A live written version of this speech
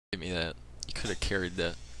Give me that. You could have carried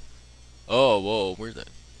that. Oh, whoa, where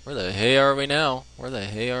the hey are we now? Where the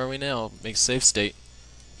hey are we now? Make save state.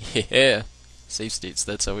 Yeah. Save states,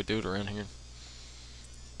 that's how we do it around here.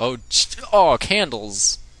 Oh, oh,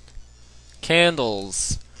 candles.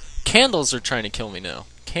 Candles. Candles are trying to kill me now.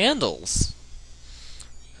 Candles.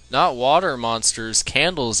 Not water monsters,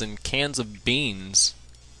 candles and cans of beans.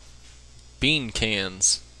 Bean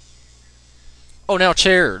cans. Oh, now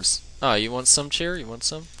chairs. Oh, you want some chair? You want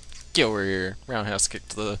some? Get over here. Roundhouse kick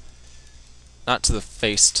to the... Not to the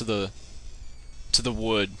face, to the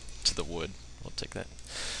wood. To the wood. We'll take that.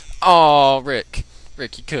 Oh, Rick.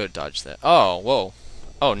 Rick, you could have dodged that. Oh, whoa.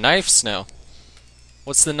 Oh, knives now.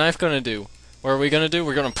 What's the knife gonna do? What are we gonna do?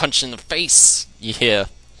 We're gonna punch in the face. Yeah.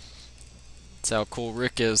 That's how cool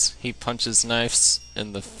Rick is. He punches knives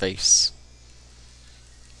in the face.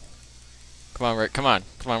 Come on, Rick. Come on.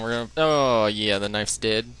 Come on, we're gonna... Oh, yeah, the knife's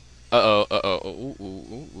dead. Uh-oh, uh-oh. Ooh, ooh,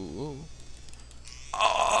 ooh, ooh, ooh.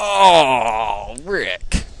 Oh,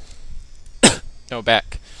 Rick. No,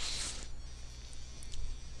 back.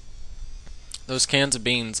 Those cans of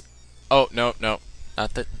beans. Oh, no, no.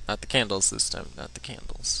 Not the candles this time. Not the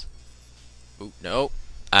candles. Ooh, no.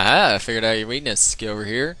 Aha, I figured out your weakness. Get over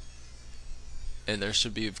here. And there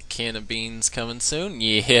should be a can of beans coming soon.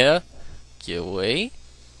 Yeah. Get away.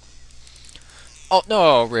 Oh,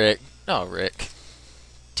 no, Rick. No, Rick.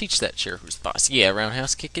 Teach that chair who's boss. Yeah,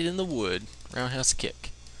 roundhouse kick it in the wood. Roundhouse kick.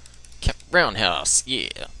 Roundhouse,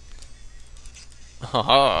 yeah.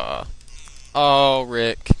 Haha. Oh,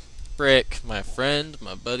 Rick. Rick, my friend,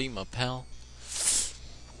 my buddy, my pal.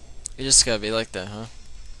 You just gotta be like that, huh?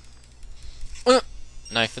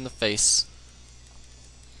 Knife in the face.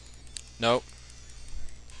 Nope.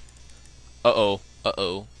 Uh-oh.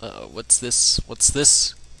 Uh-oh. Uh-oh. What's this? What's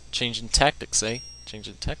this? Changing tactics, eh?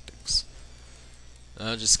 Changing tactics.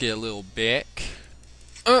 I'll just get a little back.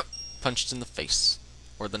 Punched in the face.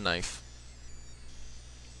 Or the knife.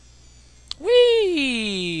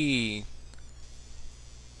 Whee!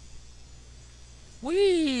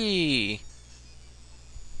 Whee!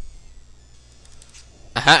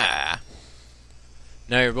 Aha!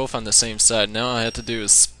 Now you're both on the same side. Now all I have to do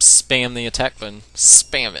is spam the attack button.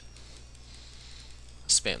 Spam it.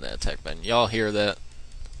 Spam that attack button. Y'all hear that?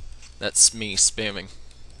 That's me spamming.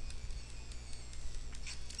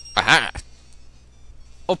 Aha!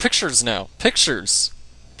 Oh, pictures now. Pictures.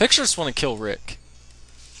 Pictures want to kill Rick.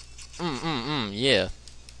 Yeah.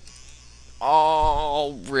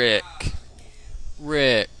 Oh, Rick.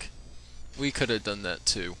 Rick. We could have done that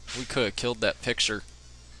too. We could have killed that picture.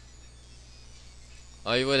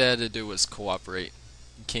 All you would have had to do was cooperate.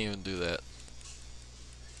 You can't even do that.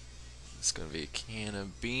 It's gonna be a can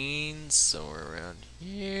of beans somewhere around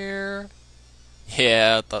here.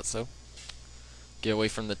 Yeah, I thought so. Get away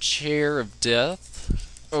from the chair of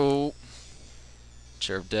death. Oh.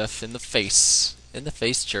 Chair of death in the face. In the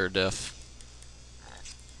face, chair of death.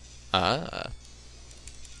 Ah.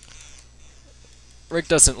 Rick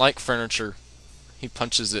doesn't like furniture. He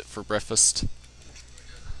punches it for breakfast.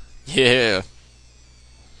 Yeah.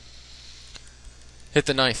 Hit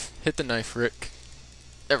the knife. Hit the knife, Rick.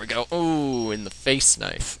 There we go. Ooh, in the face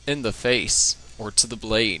knife. In the face. Or to the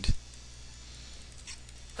blade.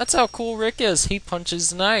 That's how cool Rick is. He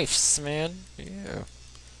punches knives, man. Yeah.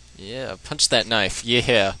 Yeah, punch that knife.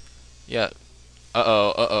 Yeah. Yeah.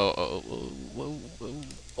 Uh-oh, uh-oh, uh-oh. Whoa, whoa.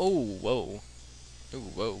 Oh, whoa. Oh,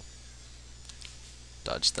 whoa.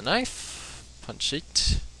 Dodge the knife. Punch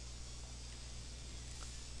it.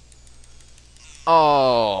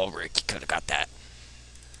 Oh, Rick, you could have got that.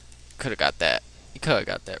 Could have got that. You could have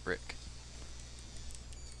got that, Rick.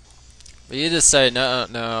 But you just say, no,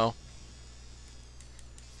 no.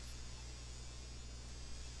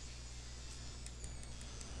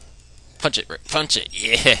 Punch it, Rick. Punch it.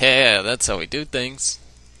 Yeah, that's how we do things.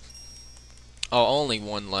 Oh, only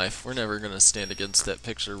one life. We're never going to stand against that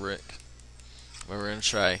picture, Rick. But we're going to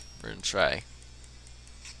try. We're going to try.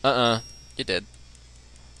 You did.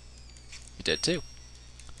 You did too.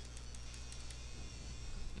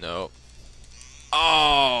 No.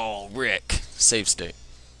 Oh, Rick. Save state.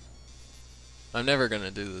 I'm never going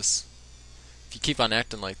to do this. If you keep on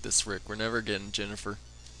acting like this, Rick, we're never getting Jennifer.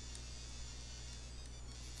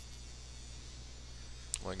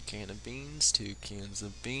 One can of beans, 2 cans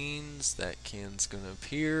of beans. That can's gonna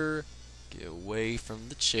appear. Get away from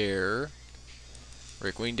the chair.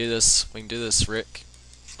 Rick, we can do this. We can do this, Rick.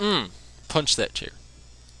 Punch that chair.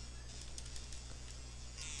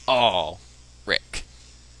 Oh, Rick.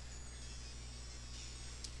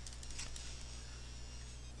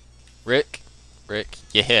 Rick. Rick.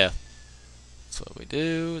 Yeah. That's what we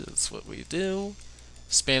do. That's what we do.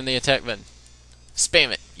 Spam the attack button.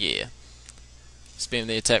 Spam it. Yeah. Spam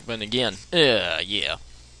the attack button again. Yeah.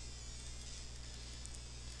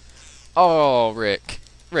 Oh, Rick.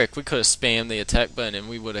 Rick, we could have spammed the attack button and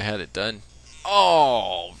we would have had it done.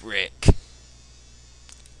 Oh, Rick.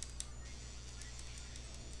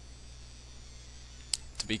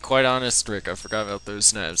 To be quite honest, Rick, I forgot about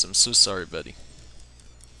those knives. I'm so sorry, buddy.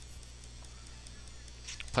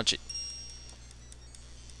 Punch it.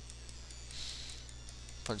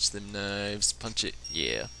 Punch them knives. Punch it.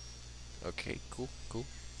 Yeah. Okay, cool, cool.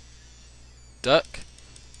 Duck.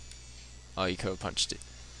 Oh, you could have punched it.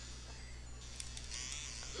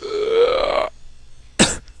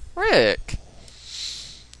 Rick!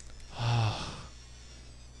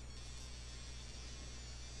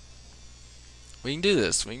 We can do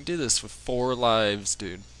this. We can do this with 4 lives,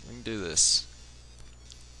 dude. We can do this.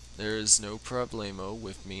 There is no problemo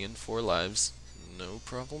with me and 4 lives. No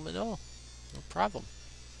problem at all. No problem.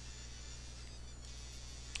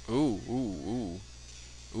 Ooh, ooh, ooh.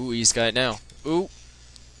 Ooh, he's got it now. Ooh.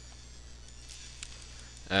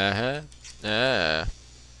 Uh-huh. Ah.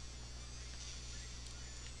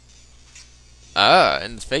 Ah,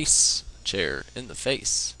 in the face. Chair. In the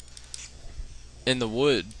face. In the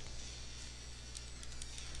wood.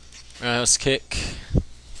 Roundhouse kick.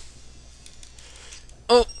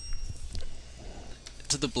 Oh!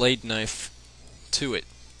 To the blade knife. To it.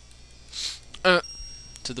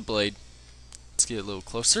 To the blade. Let's get a little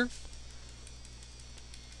closer.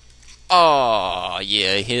 Oh,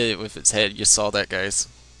 yeah, he hit it with its head. You saw that, guys.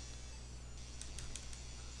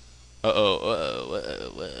 Uh-oh, uh-oh,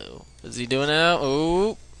 whoa. What's he doing now?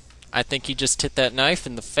 Oh! I think he just hit that knife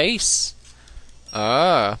in the face.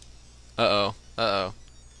 Ah. Uh-oh, uh-oh.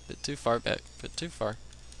 Bit too far back. Bit too far.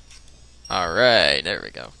 Alright, there we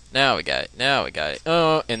go. Now we got it. Now we got it.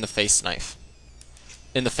 Oh, in the face knife.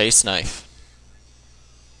 In the face knife.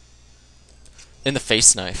 In the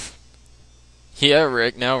face knife. Yeah,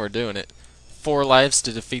 Rick, now we're doing it. 4 lives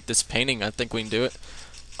to defeat this painting. I think we can do it.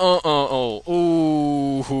 Oh.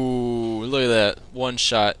 Ooh, look at that. 1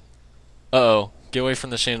 shot. Uh-oh. Get away from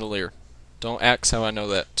the chandelier. Don't axe how I know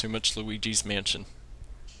that. Too much Luigi's Mansion.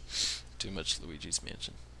 Too much Luigi's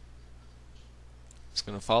Mansion. It's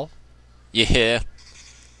gonna fall? Yeah.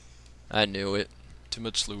 I knew it. Too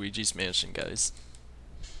much Luigi's Mansion, guys.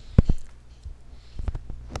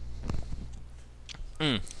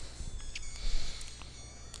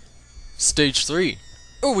 Stage 3.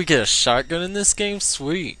 Oh, we get a shotgun in this game?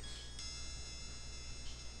 Sweet.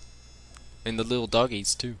 And the little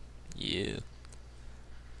doggies, too. Yeah.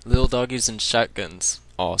 Little doggies and shotguns.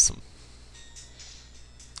 Awesome.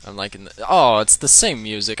 I'm liking the... Oh, it's the same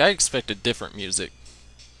music. I expected different music.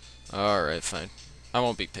 Alright, fine. I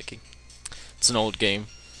won't be picky. It's an old game.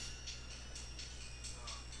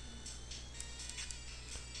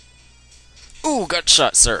 Ooh, got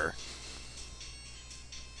shot, sir.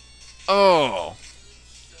 Oh.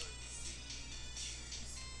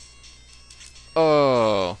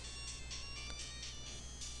 Oh.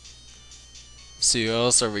 See, who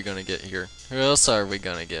else are we gonna get here? Who else are we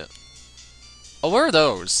gonna get? Oh, what are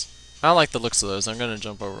those? I don't like the looks of those. I'm gonna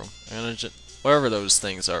jump over them. I'm gonna whatever those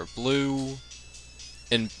things are. Blue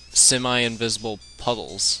and semi-invisible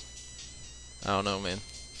puddles. I don't know, man.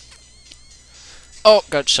 Oh,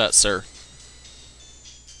 got shot, sir.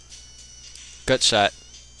 Gut shot.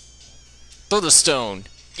 Throw the stone.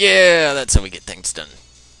 Yeah, that's how we get things done.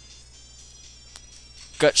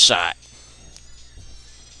 Gut shot.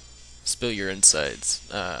 Spill your insides.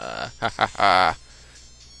 Ha ha ha.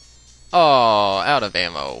 Oh, out of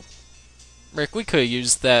ammo. Rick, we could have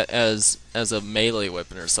used that as a melee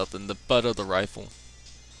weapon or something. The butt of the rifle.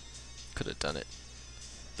 Could have done it.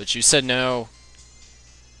 But you said no.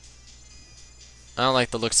 I don't like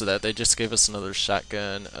the looks of that. They just gave us another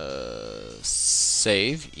shotgun.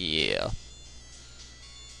 Save? Yeah.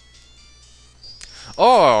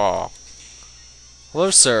 Oh! Hello,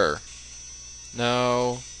 sir.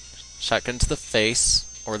 No. Shotgun to the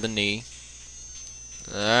face. Or the knee.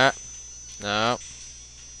 No.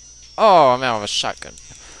 Oh, I'm out of a shotgun.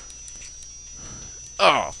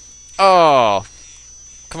 Oh. Oh.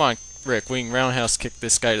 Come on, Rick. We can roundhouse kick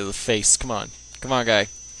this guy to the face. Come on. Come on, guy.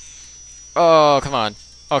 Oh, come on.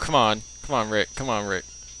 Oh, come on. Come on, Rick. Come on, Rick.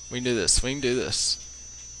 We can do this. We can do this.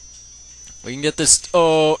 We can get this.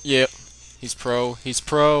 Oh, yeah. He's pro. He's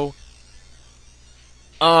pro.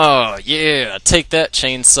 Oh, yeah. Take that,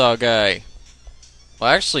 chainsaw guy.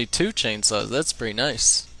 Well, actually, 2 chainsaws. That's pretty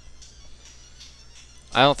nice.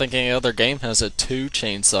 I don't think any other game has a 2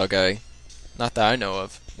 chainsaw guy. Not that I know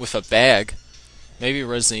of. With a bag. Maybe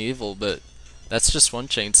Resident Evil, but that's just 1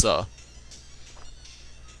 chainsaw.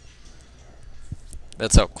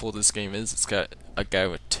 That's how cool this game is. It's got a guy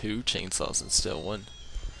with 2 chainsaws instead of 1.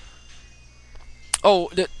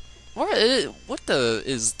 Oh, what the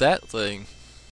is that thing?